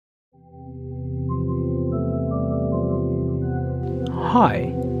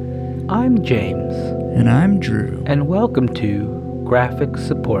Hi, I'm James, And I'm Drew. and welcome to Graphic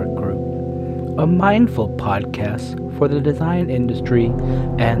Support Group, a mindful podcast for the design industry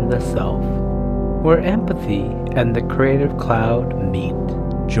and the self, where empathy and the creative cloud meet.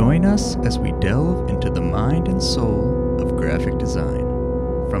 Join us as we delve into the mind and soul of graphic design,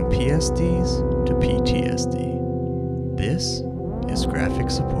 from PSDs to PTSD. This is Graphic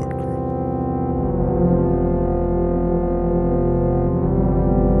Support Group.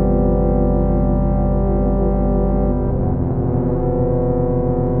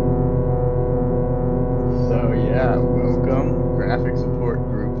 So yeah, welcome Graphic Support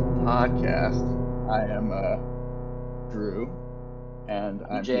Group podcast. I am Drew, and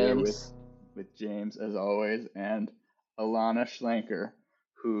I'm here with James as always, and Elana Schlenker,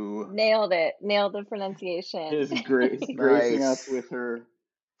 who Nailed it. Nailed the pronunciation. is gracing us Nice. with her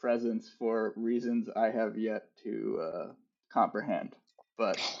presence for reasons I have yet to comprehend.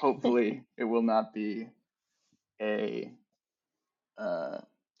 But hopefully, it will not be a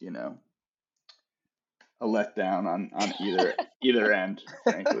you know a letdown on either end,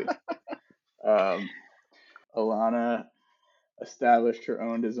 frankly. Um, Elana established her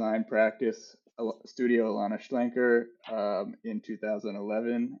own design practice, Studio Elana Schlenker, in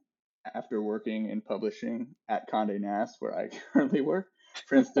 2011 after working in publishing at Condé Nast, where I currently work,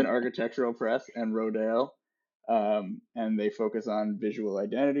 Princeton Architectural Press, and Rodale. And they focus on visual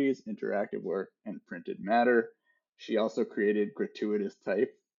identities, interactive work, and printed matter. She also created Gratuitous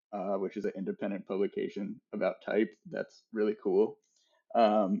Type, which is an independent publication about type that's really cool.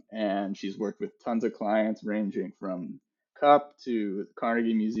 And she's worked with tons of clients ranging from Cup to the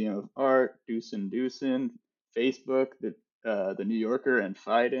Carnegie Museum of Art, Deucin, Facebook, the New Yorker, and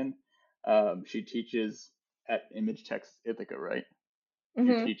Phaidon. She teaches at Image Text Ithaca, right? You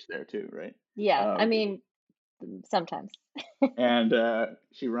hmm teach there too, right? Yeah, I Um, mean, sometimes. and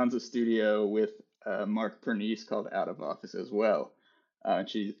she runs a studio with Mark Pernice called Out of Office as well. And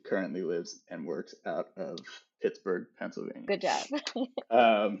she currently lives and works out of Pittsburgh, Pennsylvania. Good job.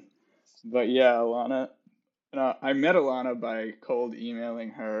 Um, but yeah, Elana, I met Elana by cold emailing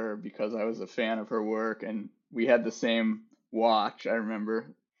her because I was a fan of her work, and we had the same watch. I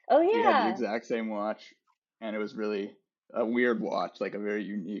remember Oh we had the yeah, exact same watch, and it was really a weird watch, like a very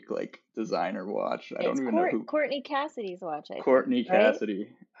unique, like designer watch. I it's don't even know who. Courtney Cassidy's watch, I think, Courtney right? Cassidy.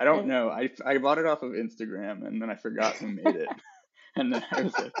 I don't And know. I bought it off of Instagram, and then I forgot who made it, and then I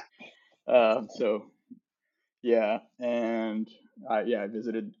was like, so yeah, and I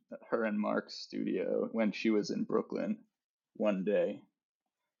visited her and Mark's studio when she was in Brooklyn one day,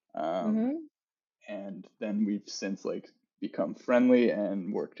 um, hmm and then we've since like become friendly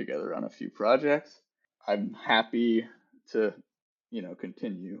and worked together on a few projects. I'm happy to,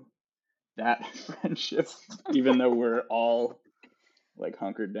 continue that friendship, even though we're all like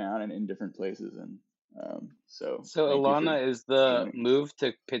hunkered down and in different places, and so So thank you for Elana, is the joining us. move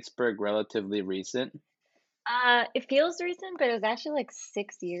to Pittsburgh relatively recent? it feels recent, but it was actually like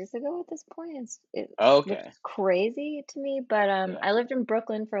 6 years ago at this point. Which Okay. is crazy to me. But Yeah. I lived in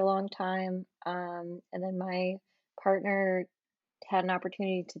Brooklyn for a long time. And then my partner had an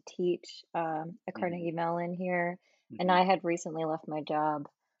opportunity to teach at Carnegie Mellon here, and Mhm. I had recently left my job,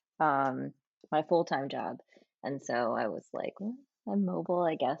 my full-time job, and so I was like, "Well, I'm mobile,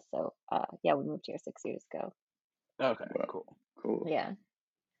 I guess." So, yeah, we moved here 6 years ago. Okay, Well, cool. cool. Yeah,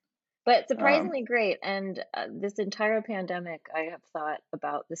 but Um, surprisingly great. And this entire pandemic, I have thought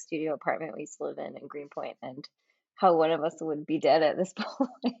about the studio apartment we used to live in Greenpoint, and how one of us would be dead at this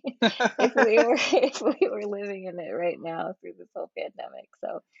point if we were living in it right now through this whole pandemic.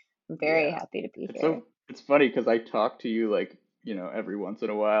 So I'm very yeah, happy to be it's here. so it's funny because I talk to you like every once in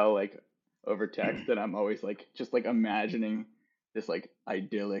a while like over text, and I'm always like just like imagining this like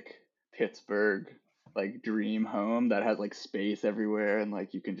idyllic Pittsburgh like dream home that has like space everywhere, and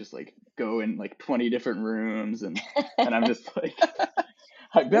like you can just like go in like 20 different rooms, and I'm just like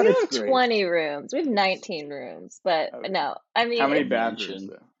I We bet don't it's have great. 20 rooms. We have 19 rooms, but Okay. no, I How mean many A it's bathrooms mansion.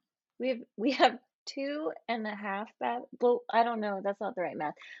 though? we have 2.5 bath. Well, I don't know. That's not the right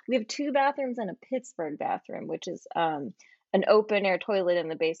math. We have 2 bathrooms and a Pittsburgh bathroom, which is an open air toilet in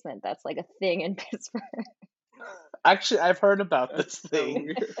the basement. That's like a thing in Pittsburgh. Actually, I've heard about That's this so thing.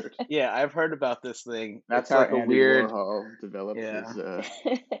 weird. Yeah, I've heard about this thing. That's It's how like a Andy weird, Warhol developed yeah. his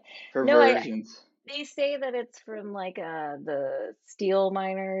No, perversions. they say that it's from like the steel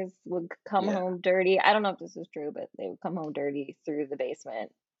miners would come Yeah. home dirty. I don't know if this is true, but they would come home dirty through the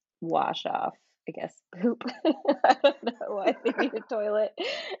basement, wash off, I guess, poop. I don't know why they need a toilet.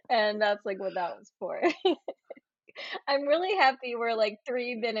 And that's like what that was for. I'm really happy we're like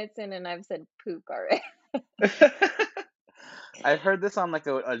 3 minutes in and I've said poop already. I've heard this on like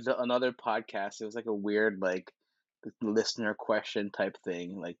another podcast. It was like a weird like listener question type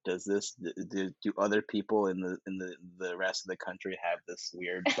thing. Like, does this do other people in the rest of the country have this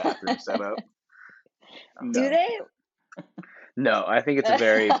weird bathroom setup? Do No, they? No, I think it's a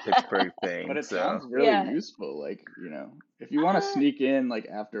very Pittsburgh thing. but it So sounds really Yeah. useful. Like, if you want to sneak in like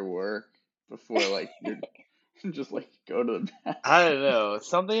after work before like you're just like go to the bathroom. I don't know.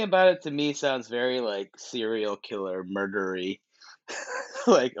 Something about it to me sounds very like serial killer, murdery.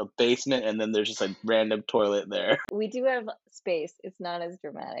 Like a basement, and then there's just a random toilet there. We do have space. It's not as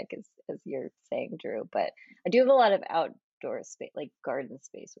dramatic as you're saying, Drew, but I do have a lot of outdoor space, like garden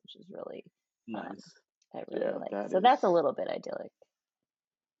space, which is really Nice. I really Yeah, like. that So is. that's a little bit idyllic.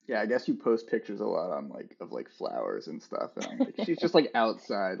 Yeah, I guess you post pictures a lot on like of like flowers and stuff, and I'm like, she's just like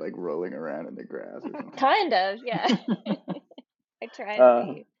outside, like rolling around in the grass or something. Kind of, yeah. I try to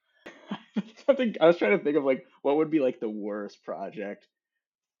Uh, be. I was trying to think of like what would be like the worst project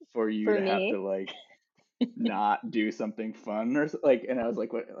for you For to have me, to like not do something fun or like, and I was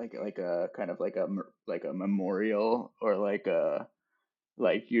like, what, like a kind of like a memorial or like a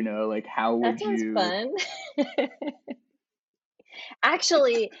like like how that would sounds you? fun.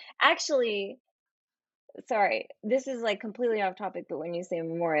 Actually, sorry, this is like completely off topic, but when you say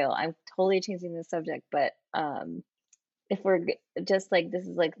memorial, I'm totally changing the subject. But if we're just like this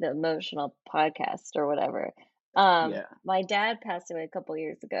is like the emotional podcast or whatever. Yeah. My dad passed away a couple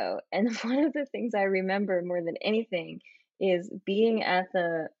years ago, and one of the things I remember more than anything is being at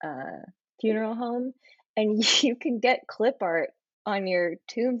the funeral home, and you can get clip art on your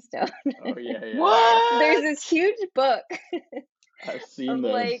tombstone. Oh yeah, yeah. What? There's this huge book I've seen of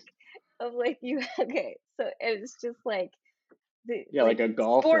those. like you okay, so it's just like the Yeah, like a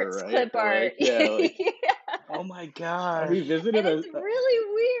golfer, sports right? clip Or art. like like Yeah. Oh my have gosh. you visited And it's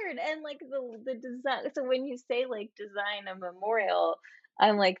really weird. And like the design, so when you say like design a memorial,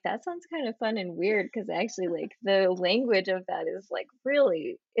 I'm like, that sounds kind of fun and weird because actually like the language of that is like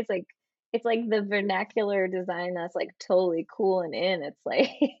really it's like the vernacular design that's like totally cool and in. It's like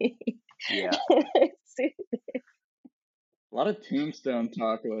Yeah. a lot of tombstone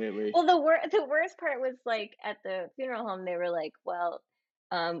talk lately? Well, the worst part was like at the funeral home, they were like, well,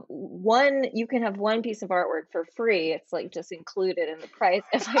 one you can have one piece of artwork for free. It's like just included in the price.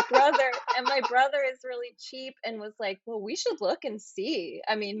 And my brother is really cheap and was like, well, we should look and see.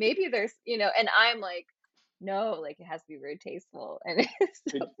 I mean, maybe there's, and I'm like, no, like it has to be very tasteful. And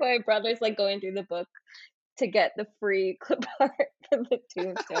so Did- my brother's like going through the book to get the free clip art for the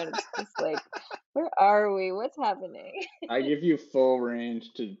tombstone. It's just like, where are we? What's happening? I give you full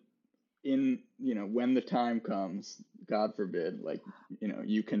range to when the time comes, God forbid, like,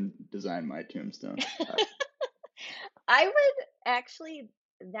 you can design my tombstone. I would actually,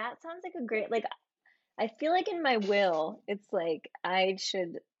 that sounds like a great, like, I feel like in my will, it's like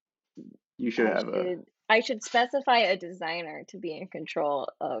You should have I should specify a designer to be in control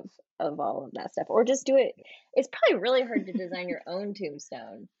of all of that stuff, or just do it. It's probably really hard to design your own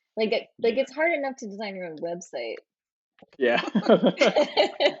tombstone. Like it's hard enough to design your own website. yeah,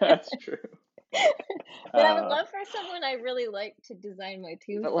 that's true. But I would love for someone I really like to design my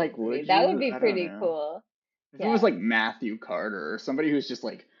tombstone But like, for me. would That you? would be I don't pretty know. cool. If it was like Matthew Carter or somebody who's just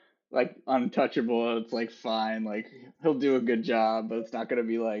like untouchable, it's like fine, like he'll do a good job, but it's not gonna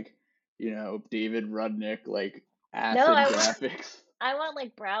be like, David Rudnick, like acid graphics. I want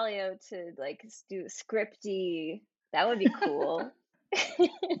like Braulio to like do scripty. That would be cool.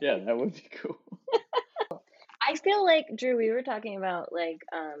 Yeah, that would be cool. I feel like Drew, we were talking about like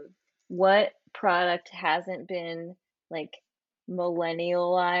what product hasn't been like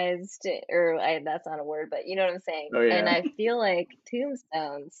millennialized, or that's not a word, but you know what I'm saying. Oh yeah. And I feel like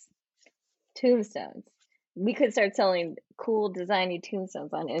tombstones. We could start selling cool designy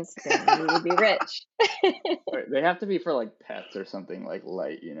tombstones on Instagram and we would be rich. Right, they have to be for like pets or something like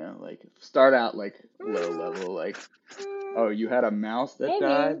light, like start out like low level, like, oh, you had a mouse that Maybe.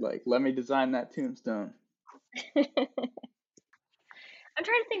 died, like let me design that tombstone. I'm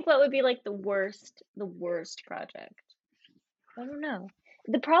trying to think what would be like the worst project. I don't know.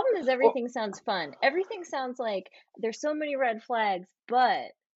 The problem is everything sounds fun. Everything sounds like there's so many red flags,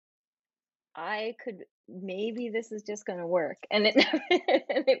 but maybe this is just going to work, and it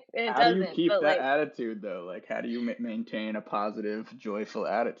it How do you doesn't. keep But that like, attitude though? Like, how do you maintain a positive, joyful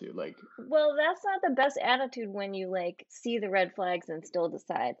attitude? Like, well, that's not the best attitude when you like see the red flags and still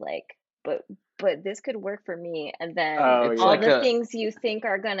decide like, but this could work for me, and then oh It's yeah, all like the a things you think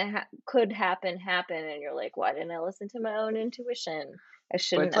are gonna could happen, and you're like, why didn't I listen to my own intuition? I but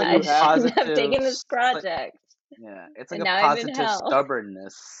shouldn't it's like I a shouldn't have positive taken this like project, yeah, it's like and a now I'm in positive hell.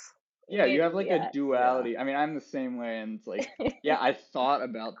 stubbornness. Yeah, you have Maybe, like a yeah. duality. I mean, I'm the same way, and it's like, yeah, I thought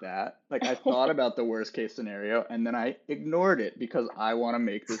about that. Like, I thought about the worst case scenario, and then I ignored it because I want to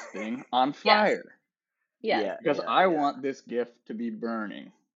make this thing on Yes, fire. yes. Because Yeah, I yeah. want this gift to be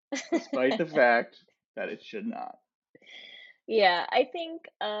burning, despite the fact that it should not. Yeah, I think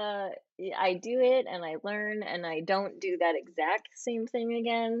I do it and I learn and I don't do that exact same thing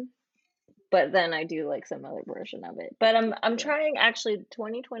again, but then I do like some other version of it. But I'm Yeah. trying, actually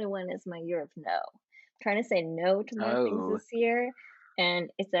 2021 is my year of no. Trying to say no to more things Oh, this year, and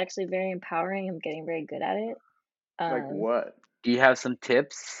it's actually very empowering. I'm getting very good at it. Like Um what? do you have some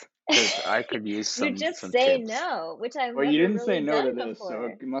tips? Because I could use you just some say tips. no, which I've Well, you never didn't say really no to done this, so before.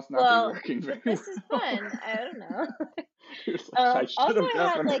 it must not be Well, working very but this is well. fun. I don't know. You're just like, I should Also, have I had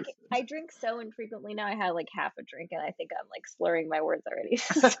definitely like, said. I drink so infrequently now. I had like half a drink, and I think I'm like slurring my words already.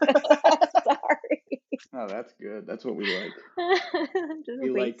 So sorry. Oh, that's good. That's what we like. I'm just We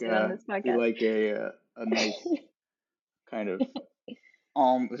like wasted on this we podcast. like a nice kind of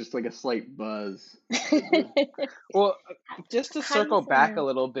just like a slight buzz to the. Well, just to How do you circle say back a no?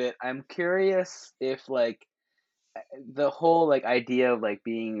 little bit, I'm curious if like the whole like idea of like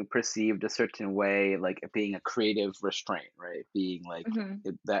being perceived a certain way, like being a creative restraint, right? Being like Hmm.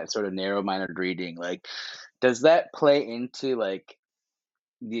 that sort of narrow-minded reading, like does that play into like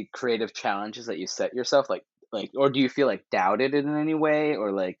the creative challenges that you set yourself, like or do you feel like doubted in any way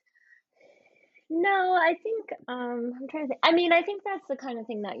or like No, I think I'm trying to think. I mean, I think that's the kind of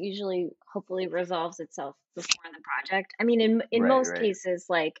thing that usually hopefully resolves itself before the project. I mean, in right, most right. cases,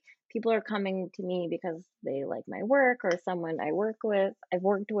 like people are coming to me because they like my work, or someone I've worked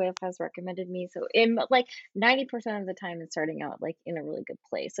with has recommended me. So in like 90% of the time it's starting out like in a really good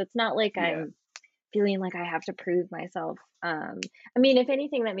place. So it's not like Yeah. I'm feeling like I have to prove myself. I mean, if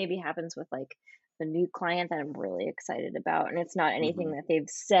anything, that maybe happens with like a new client that I'm really excited about, and it's not anything Hmm. that they've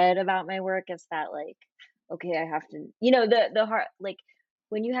said about my work. It's that like, okay, I have to, the heart, like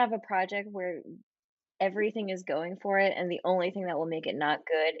when you have a project where everything is going for it and the only thing that will make it not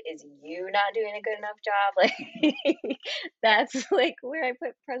good is you not doing a good enough job, like that's like where I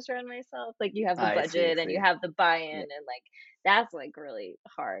put pressure on myself. Like you have the I see, I budget and you see. have the buy-in, Yeah. and like that's like really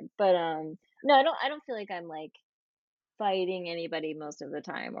hard. But no, I don't feel like I'm like fighting anybody most of the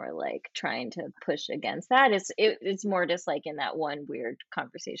time, or like trying to push against that. It's more just like in that one weird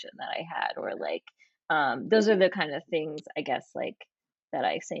conversation that I had, or like those are the kind of things, I guess, like that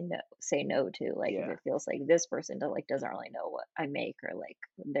I say no to, like if Yeah. it feels like this person doesn't really know what I make, or like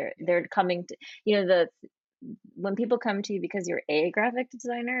they're coming to, the when people come to you because you're a graphic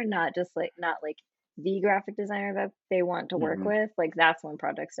designer, not like the graphic designer that they want to work Hmm. with, like that's when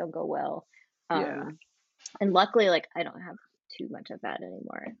projects don't go well. Yeah. And luckily, like I don't have too much of that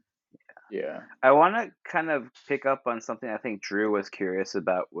anymore. Yeah. I want to kind of pick up on something I think Drew was curious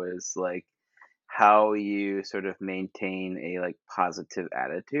about was like how you sort of maintain a like positive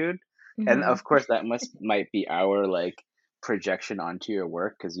attitude. And Hmm. of course that might be our like projection onto your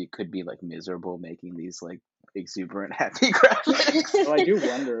work because you could be like miserable making these like exuberant happy graphics. Well, I do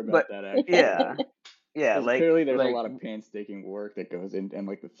wonder But about that actually. yeah, yeah, Because clearly there's a like lot of painstaking work that goes in and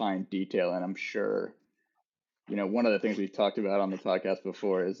like the fine detail, and I'm sure, one of the things we've talked about on the podcast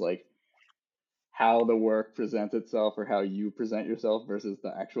before is like how the work presents itself or how you present yourself versus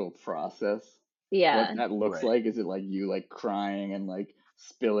the actual process. What Yeah. that looks right. like. Is it like you like crying and like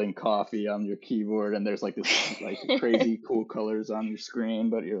spilling coffee on your keyboard and there's like this like crazy cool colors on your screen,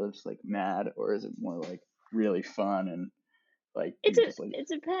 but you're just like mad, or is it more like really fun and like It you de- just like it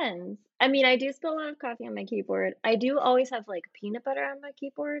depends. I mean, I do spill a lot of coffee on my keyboard. I do always have like peanut butter on my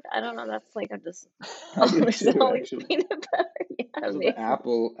keyboard. I don't know. That's like I'm just I do there's too always actually. peanut butter. Yeah, Those it are the makes me.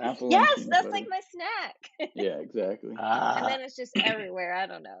 apple and Yes, peanut that's like butter. my snack. Yeah, exactly. And Ah, then it's just everywhere. I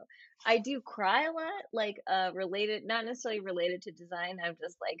don't know. I do cry a lot, like related, not necessarily related to design. I'm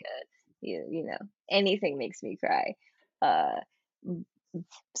just like anything makes me cry. Uh,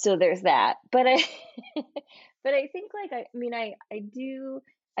 so there's that. But I, but I think like I mean I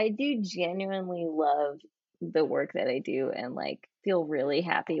do genuinely love the work that I do, and like feel really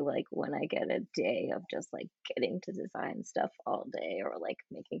happy like when I get a day of just like getting to design stuff all day, or like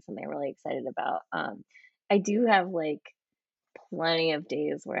making something I'm really excited about. I do have like plenty of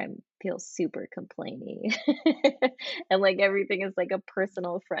days where I feel super complainy and like everything is like a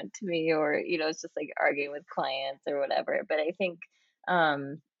personal affront to me, or it's just like arguing with clients or whatever. But I think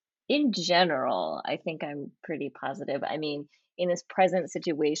um in general, I think I'm pretty positive. I mean, in this present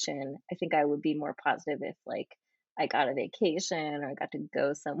situation, I think I would be more positive if like I got a vacation or I got to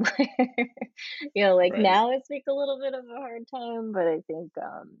go somewhere. Like Right. now it's like a little bit of a hard time, but I think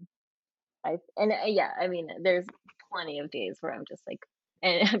yeah, I mean, there's plenty of days where I'm just like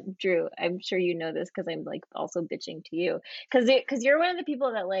and Drew, I'm sure you know this because I'm like also bitching to you because you're one of the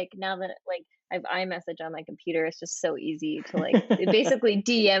people that like now that like I've iMessage on my computer, it's just so easy to like basically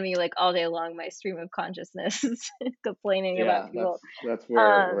DM you like all day long my stream of consciousness complaining about Yeah, people. that's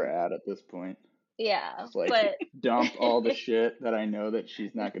where we're Um, at this point. yeah, Just like but dump all the shit that I know that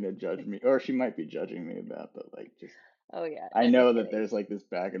she's not going to judge me, or she might be judging me about, but like just oh yeah, I no, just know that kidding. there's like this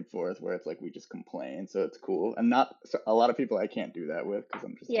back and forth where it's like we just complain, so it's cool. And not so a lot of people I can't do that with because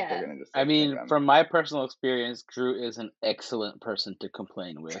I'm just like they're Yeah. gonna just I like think mean, I'm from my personal experience, Drew is an excellent person to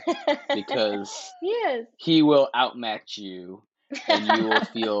complain with because Yes. he will outmatch you and you will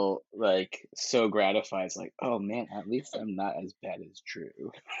feel like so gratified. It's like, oh man, at least I'm not as bad as Drew.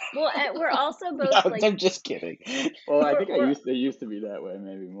 Well, and we're also both No, like I'm just kidding. Well, I we're think we're they used to be that way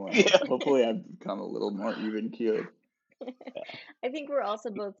maybe more, but Yeah. hopefully I've become a little more even keeled. I think we're also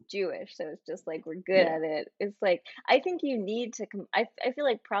both Jewish, so it's just like we're good Yeah, at it. It's like I think you need to I feel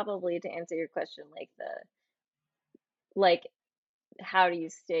like probably to answer your question like the like how do you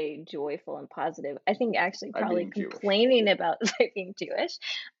stay joyful and positive? I think actually by probably being Jewish. complaining about like being Jewish,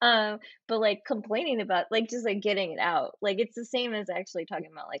 but like complaining about like just like getting it out. Like it's the same as actually talking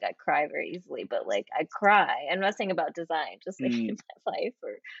about like I cry very easily, but like I cry. I'm not saying about design, just like in Mm, my life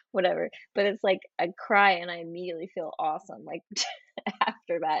or whatever. But it's like I cry and I immediately feel awesome like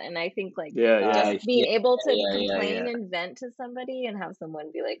after that. And I think like Yeah, yeah, just yeah, being able to yeah, yeah, complain yeah. and vent to somebody and have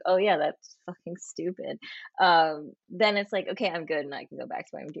someone be like, "Oh yeah, that's fucking stupid." Then it's like, okay, I'm good and I can go back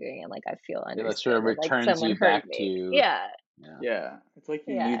to what I'm doing and like I feel Yeah, that sort understood of and like returns someone you heard back me. to, Yeah, yeah. yeah. It's like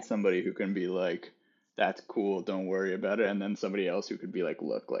you yeah. need somebody who can be like, "That's cool, don't worry about it," and then somebody else who could be like,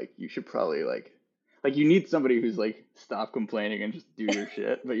 "Look, like you should probably like you need somebody who's like stop complaining and just do your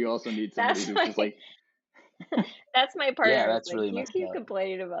shit, but you also need somebody That's who's my just like, that's my Yeah, partner. It's that's like really you messed keep up.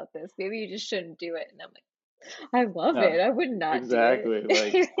 complaining about this. Maybe you just shouldn't do it. And I'm like, I love no, it. I would not do exactly.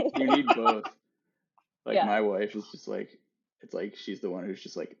 Like you it. need both. Like Yeah. my wife is just like it's like she's the one who's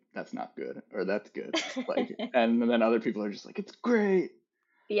just like that's not good or that's good. Like and then other people are just like it's great.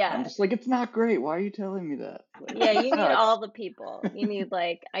 And I'm Yeah. just like it's not great. Why are you telling me that? Like Yeah, it you need sucks. all the people. You need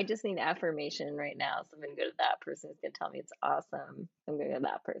like I just need affirmation right now. So I'm gonna go to that person who's gonna tell me it's awesome. I'm gonna go to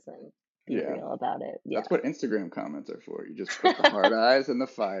that person, be Yeah. real about it. Yeah. That's what Instagram comments are for. You just put the hard eyes and the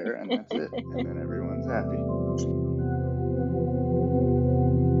fire and that's it. And then everyone's happy.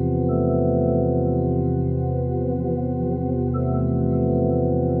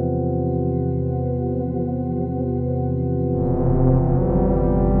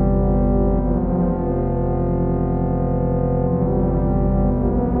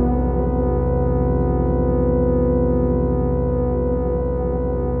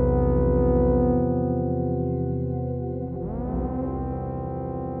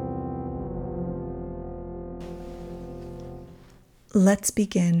 Let's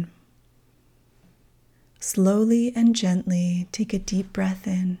begin. Slowly and gently take a deep breath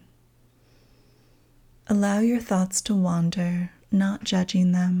in. Allow your thoughts to wander, not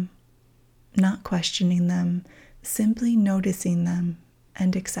judging them, not questioning them, simply noticing them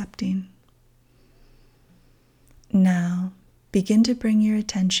and accepting. Now, begin to bring your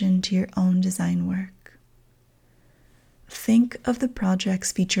attention to your own design work. Think of the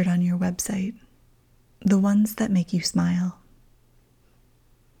projects featured on your website, the ones that make you smile.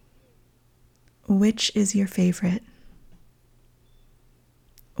 Which is your favorite?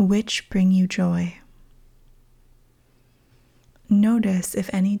 Which bring you joy? Notice if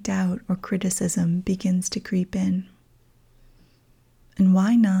any doubt or criticism begins to creep in. And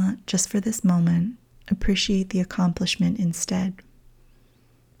why not, just for this moment, appreciate the accomplishment instead?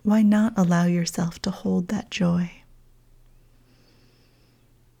 Why not allow yourself to hold that joy?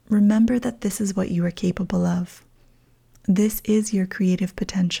 Remember that this is what you are capable of. This is your creative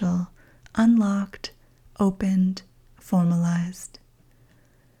potential, unlocked, opened, formalized.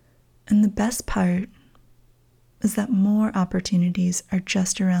 And the best part is that more opportunities are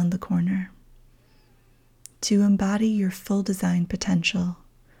just around the corner. To embody your full design potential,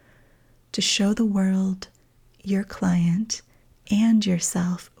 to show the world, your client, and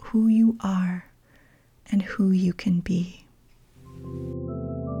yourself who you are and who you can be.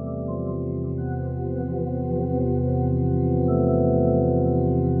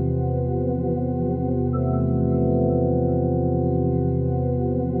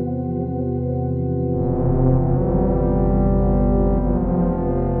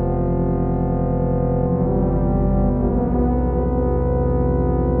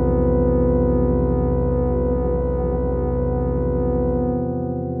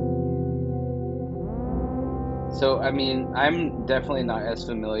 So, I mean, I'm definitely not as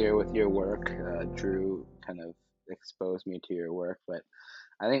familiar with your work. Drew kind of exposed me to your work, but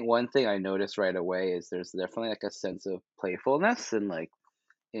I think one thing I noticed right away is there's definitely like a sense of playfulness and like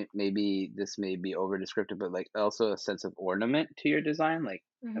this may be over descriptive, but like also a sense of ornament to your design, like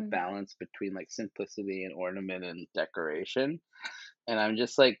a Hmm. balance between like simplicity and ornament and decoration. And I'm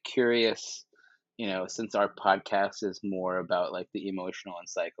just like curious, since our podcast is more about like the emotional and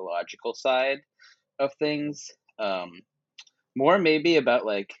psychological side of things, more maybe about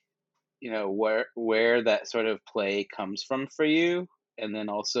like, where that sort of play comes from for you, and then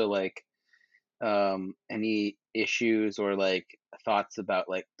also like any issues or like thoughts about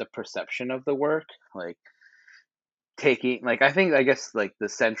like the perception of the work, like taking like I guess like the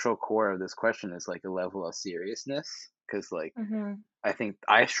central core of this question is like a level of seriousness, because like Hmm. I think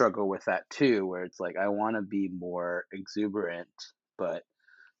I struggle with that too, where it's like I want to be more exuberant, but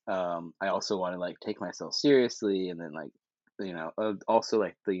I also want to like take myself seriously, and then like also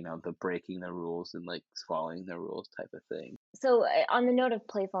like the breaking the rules and like following the rules type of thing. So, on the note of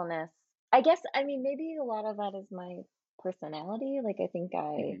playfulness, I guess, I mean, maybe a lot of that is my personality. Like, I think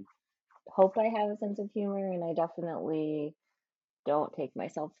I Hmm. hope I have a sense of humor, and I definitely don't take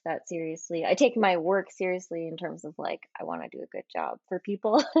myself that seriously. I take my work seriously in terms of like I want to do a good job for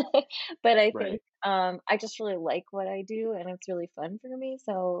people. But I think Right. I just really like what I do and it's really fun for me.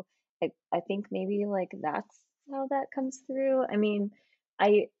 So I think maybe like that's how that comes through. I mean,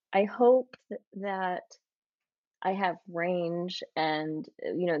 I hope that I have range and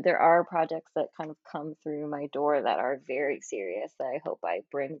there are projects that kind of come through my door that are very serious that I hope I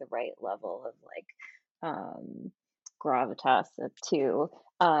bring the right level of like gravitas to.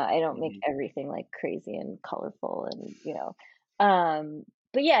 I don't make Hmm. everything like crazy and colorful and um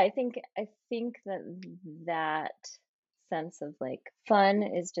but yeah, I think that sense of like fun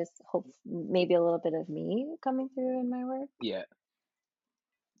is just hope maybe a little bit of me coming through in my work. Yeah.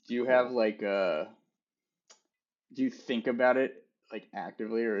 Do you Yeah. have like do you think about it like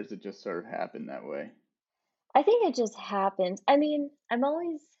actively, or does it just sort of happen that way? I think it just happens. I mean, I'm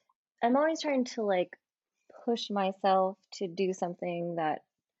always trying to like push myself to do something that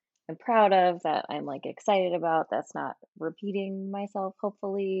I'm proud of, that I'm like excited about, that's not repeating myself,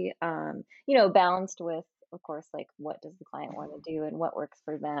 hopefully. Balanced with, of course, like what does the client want to do and what works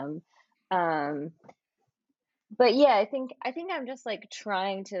for them. Um, but yeah, I think I'm just like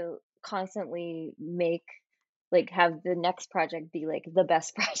trying to constantly make like have the next project be like the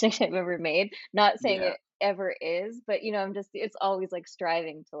best project I've ever made. Not saying Yeah. it ever is, but I'm just it's always like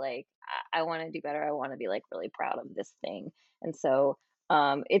striving to like I want to do better. I want to be like really proud of this thing. And so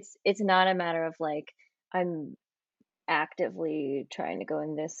it's not a matter of like I'm actively trying to go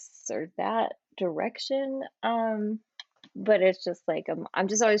in this or that direction. But it's just like I'm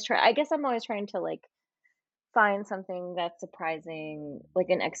just always trying I guess I'm always trying to like find something that's surprising, like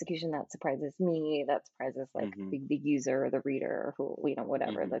an execution that surprises me, that surprises like Hmm. the user or the reader or who,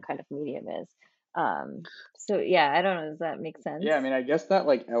 whatever the Hmm. kind of medium is. So yeah, I don't know. Does that make Yeah, sense? I mean, I guess that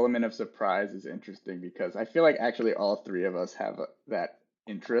like element of surprise is interesting because I feel like actually all three of us have that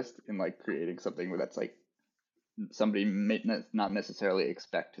interest in like creating something that's like somebody may not necessarily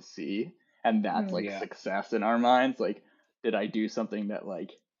expect to see, and that's Hmm. like Yeah. success in our minds. Like, did I do something that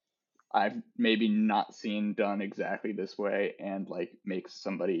like I've maybe not seen done exactly this way and like makes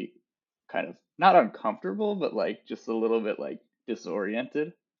somebody kind of not uncomfortable, but like just a little bit like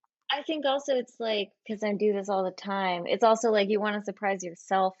disoriented? I think also it's like because I do this all the time. It's also like you want to surprise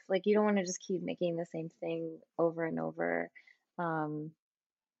yourself. Like you don't want to just keep making the same thing over and over. Um,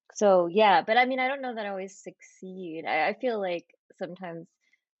 so yeah, but I mean, I don't know that I always succeed. I feel like sometimes.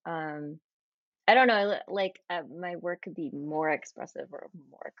 Um, I don't know, my work could be more expressive or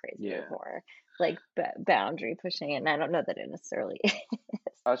more crazy or Yeah. more, like, boundary pushing, and I don't know that it necessarily is.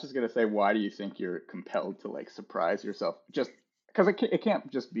 I was just gonna say, why do you think you're compelled to like surprise yourself? Just because it can't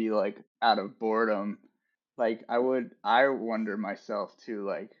just be like out of boredom. Like I wonder myself too,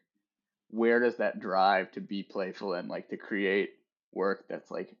 like where does that drive to be playful and like to create work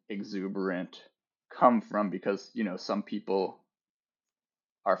that's like exuberant come from? Because, some people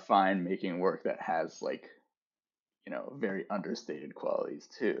are fine making work that has like, very understated qualities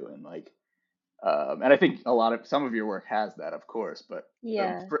too. And like, and I think some of your work has that, of course, but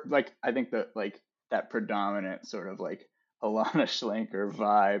Yeah, like I think that like that predominant sort of like Alana Schlenker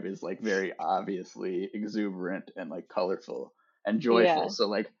vibe is like very obviously exuberant and like colorful and joyful. yeah. So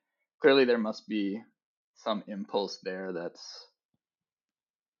like clearly there must be some impulse there that's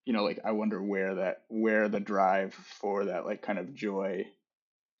like I wonder where the drive for that like kind of joy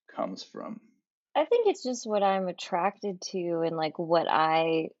comes from. I think it's just what I'm attracted to and, like, what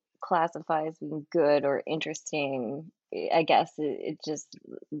I classify as being good or interesting. I guess it just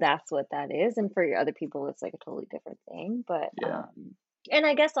that's what that is, and for other people, it's, like, a totally different thing, but, Yeah. And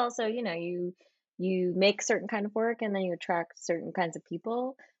I guess also, you make certain kind of work and then you attract certain kinds of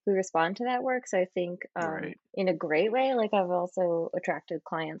people who respond to that work. So I think Right. in a great way, like I've also attracted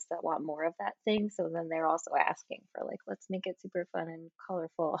clients that want more of that thing. So then they're also asking for like, let's make it super fun and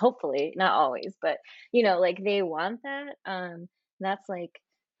colorful. Hopefully, not always, but like they want that. That's like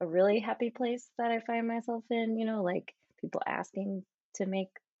a really happy place that I find myself in, like people asking to make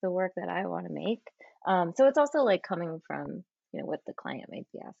the work that I want to make. So it's also like coming from what the client might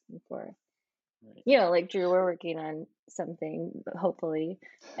be asking for. Right. Like Drew, we're working on something, hopefully,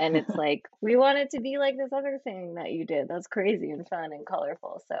 and it's like we want it to be like this other thing that you did. That's crazy and fun and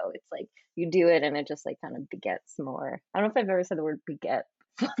colorful. So it's like you do it, and it just like kind of begets more. I don't know if I've ever said the word beget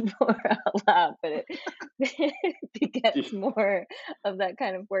before out loud, but it begets more of that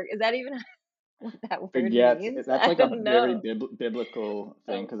kind of work. Is that even what that word Begets. means? That's I like a don't very know. biblical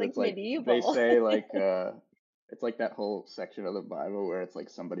thing Sounds because like it's like they medieval. say like it's like that whole section of the Bible where it's like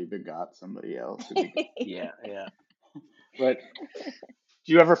somebody begot somebody else who begot. Yeah, yeah. But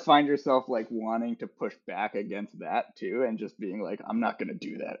do you ever find yourself like wanting to push back against that too, and just being like, I'm not gonna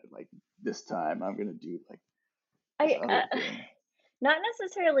do that like this time. I'm gonna do like this I other thing. Not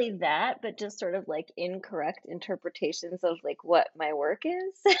necessarily that, but just sort of like incorrect interpretations of like what my work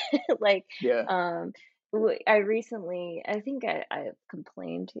is. Like, Yeah. um, I recently, I think I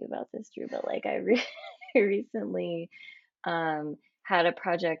complained to you about this, Drew, but like I recently had a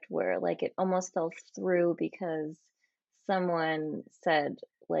project where like it almost fell through because someone said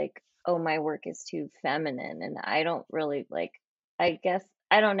like, "Oh, my work is too feminine," and I don't really like. I guess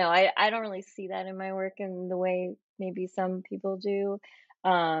I don't know. I don't really see that in my work in the way maybe some people do,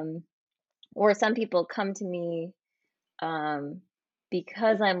 um, or some people come to me um,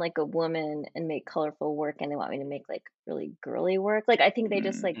 because I'm like a woman and make colorful work, and they want me to make like really girly work. Like I think they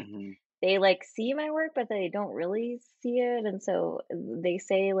just Mm. like Hmm. they like see my work, but they don't really see it. And so they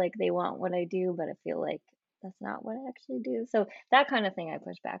say like they want what I do, but I feel like that's not what I actually do. So that kind of thing I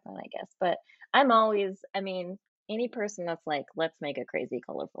push back on, I guess. But I'm always, I mean, any person that's like, let's make a crazy,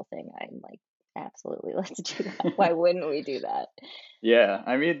 colorful thing, I'm like, absolutely, let's do that. Why wouldn't we do that? Yeah,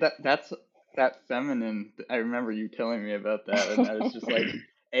 I mean that's that feminine. I remember you telling me about that, and that is just like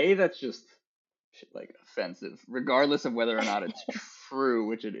that's just like offensive, regardless of whether or not it's true,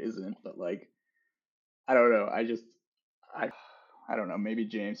 which it isn't. But like, I don't know. I I don't know. Maybe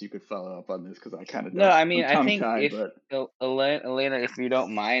James, you could follow up on this because I kind of No, don't. I I'm mean, I tongue think tied, if but Elena, if you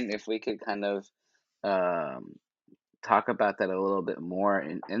don't mind, if we could kind of um, talk about that a little bit more,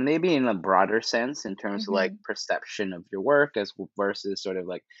 and maybe in a broader sense, in terms of like Hmm. perception of your work as versus sort of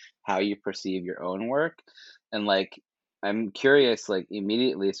like how you perceive your own work, and like I'm curious, like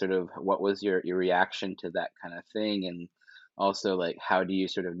immediately, sort of what was your reaction to that kind of thing, and also like how do you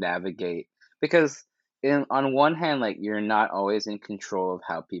sort of navigate because on one hand, like you're not always in control of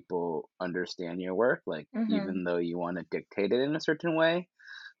how people understand your work, like Hmm. even though you want to dictate it in a certain way,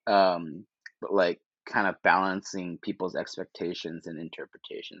 um, but like kind of balancing people's expectations and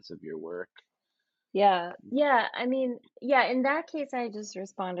interpretations of your work. Yeah. Yeah. I mean, yeah, in that case, I just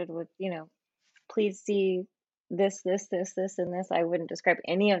responded with, please see this, and this. I wouldn't describe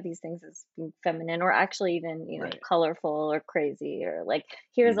any of these things as being feminine or actually even, Right. colorful or crazy or like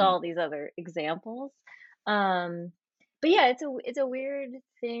here's Hmm. all these other examples. Um, but yeah, it's a weird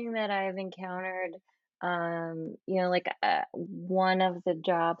thing that I've encountered. Like one of the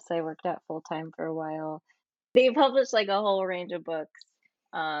jobs I worked at full time for a while, they published like a whole range of books,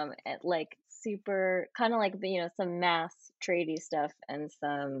 at like super kind of like some mass tradey stuff and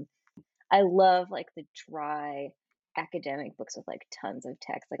some I love like the dry academic books with like tons of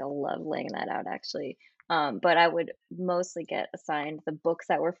text. Like I love laying that out actually. But I would mostly get assigned the books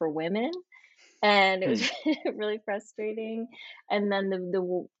that were for women, and it Hmm. was really frustrating. And then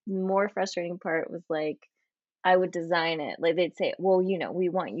the more frustrating part was like I would design it. Like they'd say, "Well, we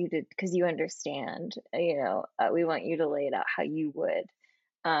want you to, because you understand, we want you to lay it out how you would."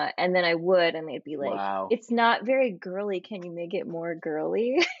 And then I would, and they'd be like, Wow. "It's not very girly. Can you make it more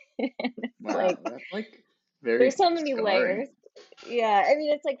girly?" And it's wow, like that's like very there's so many scarring. layers. Yeah, I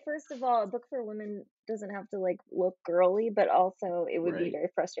mean, it's like first of all, a book for women doesn't have to like look girly, but also it would be Right. very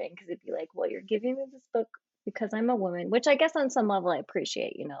frustrating because it'd be like, "Well, you're giving me this book because I'm a woman," which I guess on some level I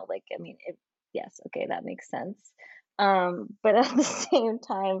appreciate. Like I mean, yes, okay, that makes sense. But at the same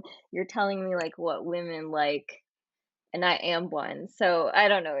time, you're telling me like what women like and I am one. So I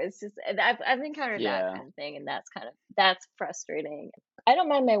don't know. It's just I've encountered that Yeah. kind of thing, and that's frustrating. I don't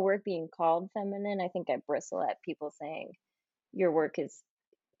mind my work being called feminine. I think I bristle at people saying your work is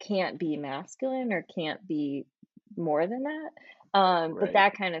can't be masculine or can't be more than that. But Right.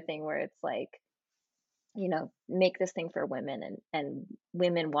 that kind of thing where it's like make this thing for women, and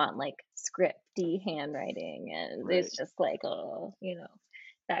women want like scripty handwriting, and Right. it's just like, oh,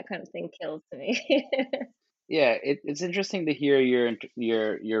 that kind of thing kills me. Yeah, it's interesting to hear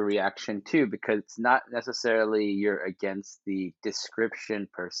your reaction too, because it's not necessarily you're against the description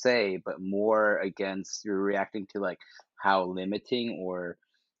per se, but more against you're reacting to like how limiting or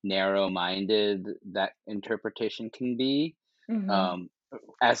narrow-minded that interpretation can be, Hmm. um,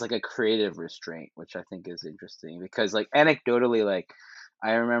 as like a creative restraint, which I think is interesting because like anecdotally, like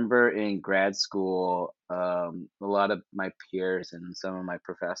I remember in grad school, a lot of my peers and some of my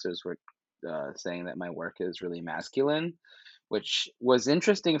professors were saying that my work is really masculine, which was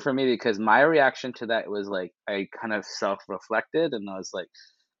interesting for me because my reaction to that was like I kind of self-reflected and I was like,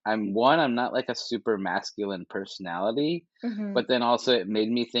 I'm not like a super masculine personality, Hmm. but then also it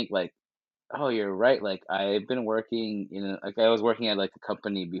made me think like, oh, you're right. Like I've been working like I was working at like a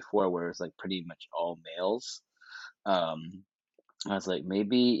company before where it was like pretty much all males. Um, I was like,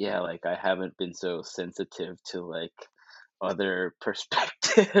 maybe, yeah, like I haven't been so sensitive to like other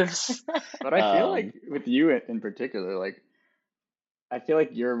perspectives. But I feel like Um, with you in particular, like I feel like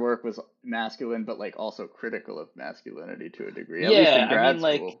your work was masculine, but like also critical of masculinity to a degree, at least yeah, in I mean, grad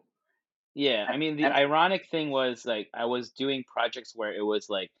like, school. yeah, I And, mean, the and ironic thing was like I was doing projects where it was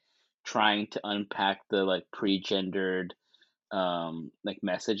like trying to unpack the like pre-gendered like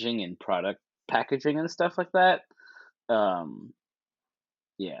messaging and product packaging and stuff like that. Um,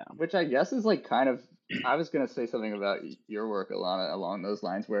 yeah. which I guess is like kind of, I was gonna say something about your work, Alana, along those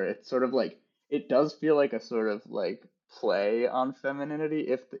lines, where it's sort of like it does feel like a sort of like play on femininity,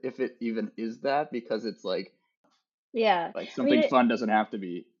 if it even is that, because it's Yeah. like I mean, something fun doesn't have to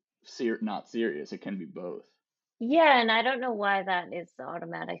be not serious. It can be both. yeah, and I don't know why that is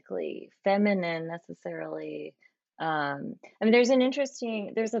automatically feminine necessarily. I mean,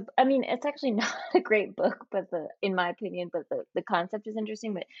 I mean, it's actually not a great book, but in my opinion, but the concept is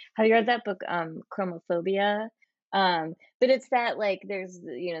interesting. But have you read that book, Chromophobia? But it's that like there's,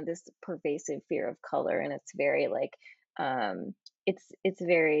 this pervasive fear of color, and it's very like, it's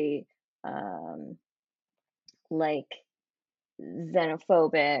very, um, like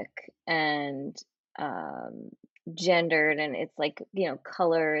xenophobic and um, gendered, and it's like,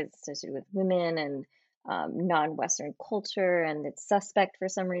 color is associated with women and non-Western culture, and it's suspect for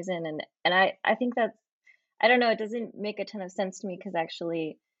some reason, and I think that's, I don't know, it doesn't make a ton of sense to me because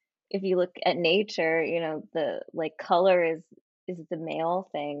actually, if you look at nature, the like color is the male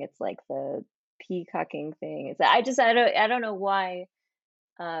thing. It's like the peacocking thing. I don't know why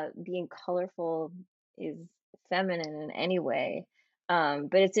being colorful is feminine in any way.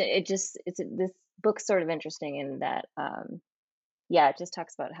 But this book's sort of interesting in that, yeah, it just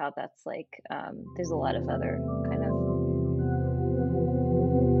talks about how that's like, there's a lot of other kind of.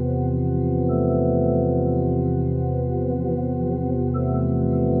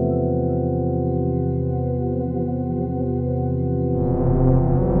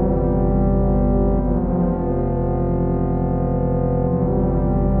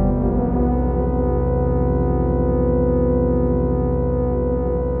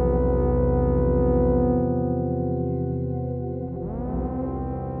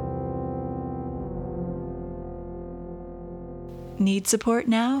 Need support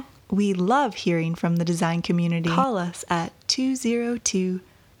now? We love hearing from the design community. Call us at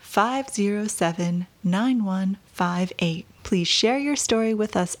 202-507-9158. Please share your story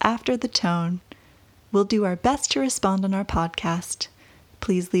with us after the tone. We'll do our best to respond on our podcast.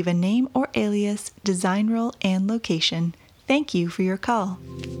 Please leave a name or alias, design role, and location. Thank you for your call.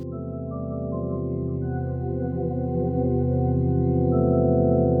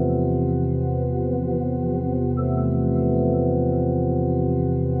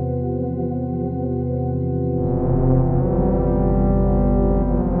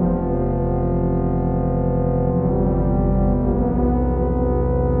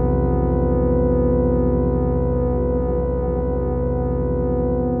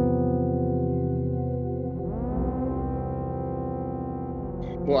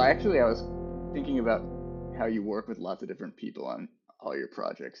 Well, actually, I was thinking about how you work with lots of different people on all your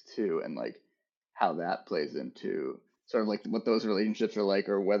projects too, and like how that plays into sort of like what those relationships are like,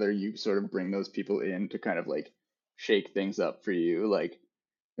 or whether you sort of bring those people in to kind of like shake things up for you, like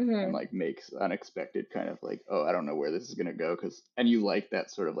and Hmm. like makes unexpected kind of like, oh, I don't know where this is gonna go, because and you like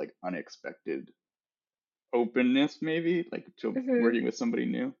that sort of like unexpected openness, maybe like to Hmm. working with somebody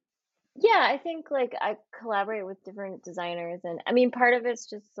new. Yeah, I think like I collaborate with different designers, and I mean, part of it's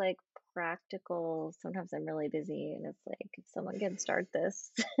just like practical. Sometimes I'm really busy, and it's like, if someone can start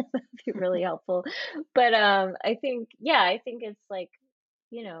this, that'd be really helpful. But I think, yeah, I think it's like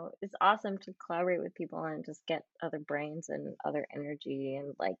it's awesome to collaborate with people and just get other brains and other energy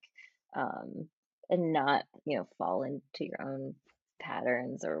and like, um, and not, fall into your own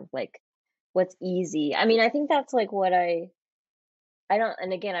patterns or like what's easy. I mean, I think that's like what I don't,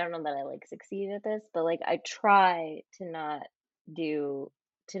 and again, I don't know that I like succeed at this, but like I try do,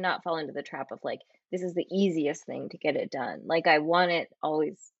 to not fall into the trap of like, this is the easiest thing to get it done. Like I want it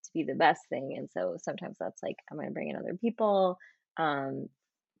always to be the best thing. And so sometimes that's like, I'm going to bring in other people, um,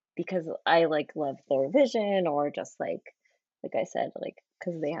 because I like love their vision or just like I said, like,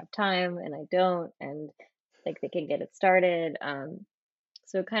 because they have time and I don't, and like they can get it started.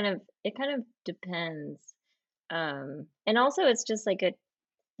 So it kind of depends. And also it's just like a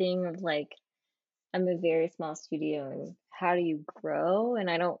thing of like I'm a very small studio and how do you grow? And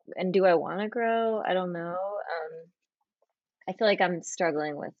I don't and do I want to grow? I don't know. I feel like I'm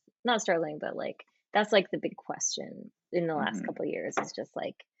struggling with not struggling, but like that's like the big question in the last Hmm. couple of years is just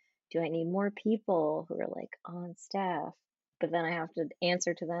like, do I need more people who are like on staff? But then I have to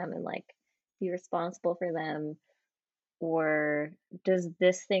answer to them and like be responsible for them. Or does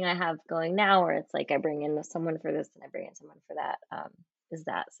this thing I have going now, where it's like I bring in someone for this and I bring in someone for that, is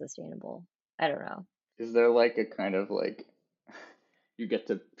that sustainable? I don't know. Is there like a kind of like you get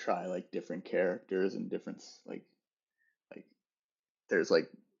to try like different characters and like there's like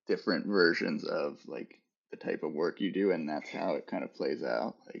different versions of like the type of work you do, and that's how it kind of plays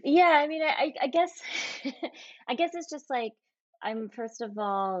out. Like, Yeah, I mean, I guess I guess it's just like I'm first of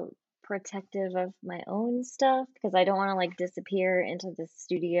all protective of my own stuff because I don't want to like disappear into the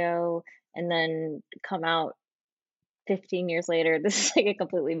studio and then come out 15 years later. This is like a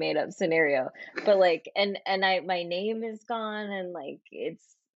completely made up scenario. But like and my name is gone and like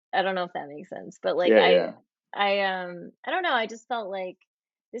it's I don't know if that makes sense. But like yeah, yeah, I don't know, I just felt like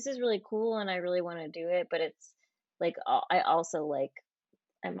this is really cool and I really want to do it, but it's like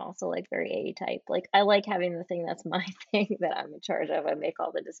I'm also like very A type. Like I like having the thing that's my thing that I'm in charge of. I make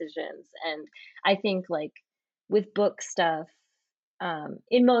all the decisions. And I think like with book stuff,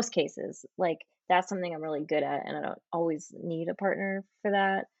 in most cases, like that's something I'm really good at and I don't always need a partner for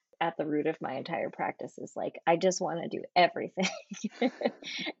that. At the root of my entire practice is like I just want to do everything.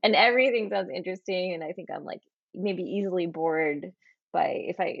 And everything sounds interesting and I think I'm like maybe easily bored by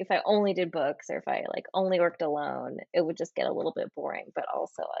if I only did books or if I like only worked alone, it would just get a little bit boring. But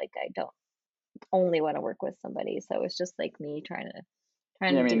also like I don't only want to work with somebody. So it's just like me trying yeah.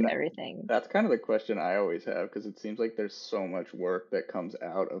 I to do mean, everything. that's kind of the question I always have because it seems like there's so much work that comes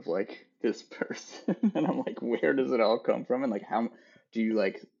out of like this person, and I'm like, where does it all come from? And like, how do you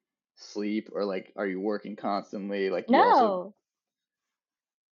like sleep or like are you working constantly? Like, No.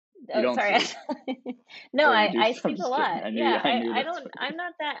 you Oh, don't sorry. sleep, No, or you do. I I'm sleep a just kidding. lot. Yeah, I knew I that's don't what it I'm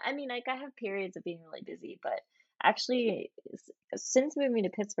not that I mean like I have periods of being really busy, but actually since moving to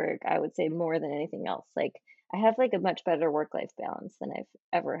Pittsburgh, I would say more than anything else, like I have like a much better work-life balance than I've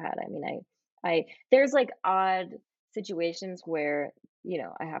ever had. I mean, I there's like odd situations where,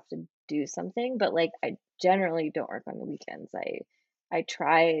 I have to do something, but like I generally don't work on the weekends. I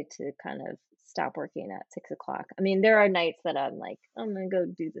try to kind of stop working at 6 o'clock. I mean, there are nights that I'm like, I'm gonna go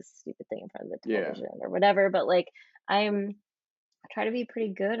do this stupid thing in front of the Yeah. television or whatever, but like I try to be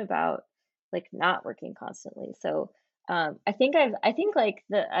pretty good about like not working constantly. So I think like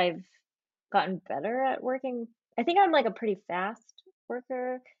that I've gotten better at working. I think I'm like a pretty fast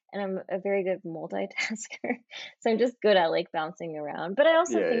worker and I'm a very good multitasker. So I'm just good at like bouncing around. But I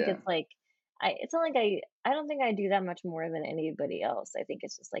also Yeah, think yeah. it's like it's not like I don't think I do that much more than anybody else. I think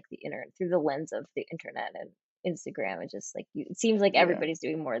it's just like the internet through the lens of the internet and Instagram. It's just like it seems like Yeah. everybody's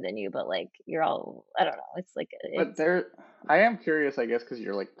doing more than you, but like you're all I don't know. It's like But it's there, I am curious, I guess, because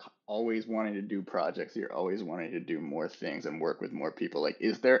you're like always wanting to do projects, you're always wanting to do more things and work with more people. Like,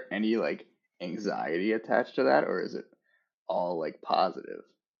 is there any like anxiety attached to that, or is it all like positive?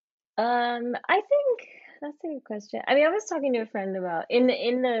 I think that's a good question. I mean, I was talking to a friend about in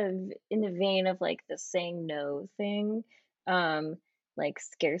the vein of like the saying no thing, um, like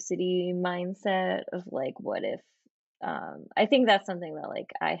scarcity mindset of like what if I think that's something that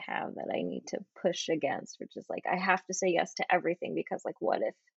like I have that I need to push against, which is like I have to say yes to everything because like what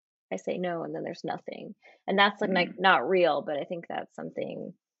if I say no and then there's nothing? And that's like Mm, not real, but I think that's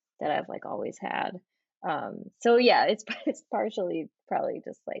something that I've like always had. So yeah, it's it's partially probably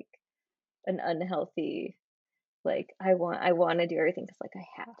just like an unhealthy like I want to do everything because like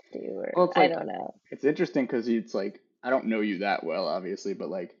I have to or well, it's I like don't know. it's interesting because it's like I don't know you that well, obviously, but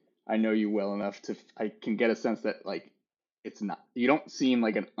like I know you well enough to I can get a sense that like it's not you don't seem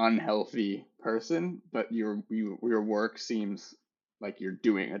like an unhealthy person, but your work seems like you're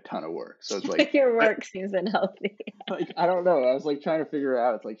doing a ton of work. So it's like Your work seems unhealthy. like I don't know. I was like trying to figure it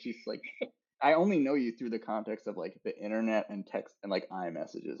out. It's like she's like I only know you through the context of like the internet and text and like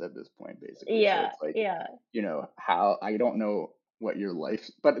iMessages at this point, basically. So Yeah, it's like, yeah. how I don't know what your life,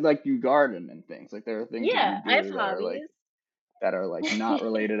 but like you garden and things. Like there are things that you Yeah, I have do hobbies. that are like not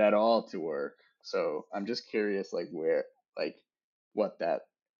related at all to work. So I'm just curious, like like what that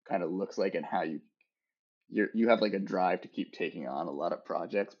kind of looks like and how you have like a drive to keep taking on a lot of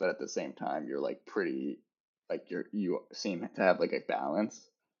projects, but at the same time you're like pretty like you seem to have like a balance.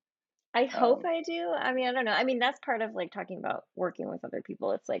 I hope Um, I do. I mean, I don't know. I mean, that's part of like talking about working with other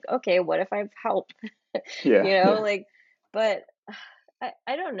people. It's like, okay, what if I've helped? yeah, yeah, Like, but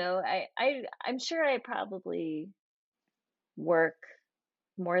I don't know. I'm sure I probably work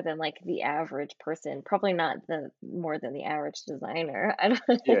more than like the average person. Probably not the more than the average designer. I don't,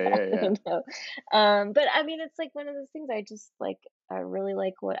 yeah, I yeah, yeah, don't know. But I mean, it's like one of those things. I just like I really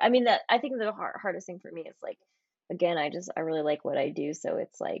like what I mean. That I think the hardest thing for me is like again, I really like what I do. So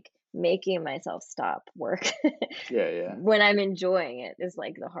it's like making myself stop work yeah, yeah. when I'm enjoying it is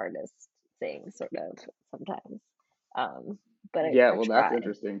like the hardest thing, sort of sometimes. Um, but Yeah, I well, that's try.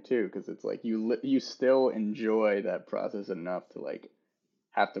 interesting too, because it's like you still enjoy that process enough to like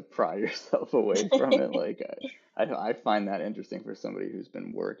have to pry yourself away from it. Like I find that interesting for somebody who's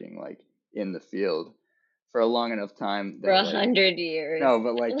been working like in the field for a long enough time For that a like hundred years. no,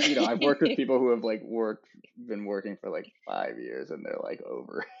 but like I've worked with people who have like been working for like 5 years and they're like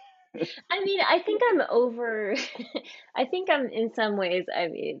over. I mean, I think I'm over, I think I'm in some ways, I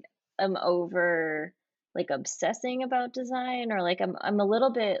mean, I'm over like obsessing about design or like I'm a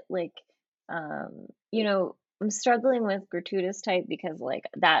little bit like I'm struggling with gratuitous type because like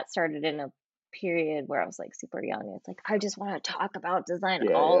that started in a period where I was like super young. It's like I just want to talk about design Yeah,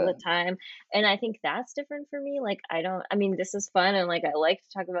 all yeah, the time. And I think that's different for me. Like I mean, this is fun and like I like to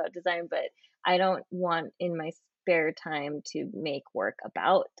talk about design, but I don't want in my spare time to make work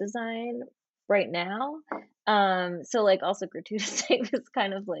about design right now. So like also gratuitous tape has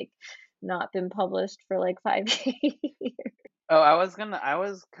kind of like not been published for like 5 years. Oh, I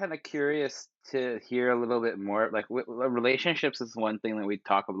was kind of curious to hear a little bit more. Like, relationships is one thing that we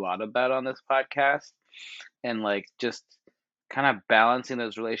talk a lot about on this podcast, and like just kind of balancing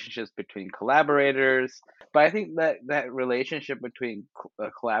those relationships between collaborators. But I think that that relationship between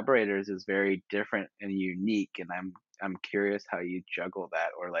collaborators is very different and unique, and I'm curious how you juggle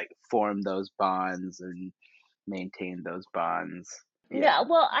that or like form those bonds and maintain those bonds. yeah, Yeah,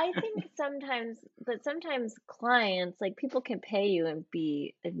 well, I think sometimes, but sometimes clients, like people can pay you and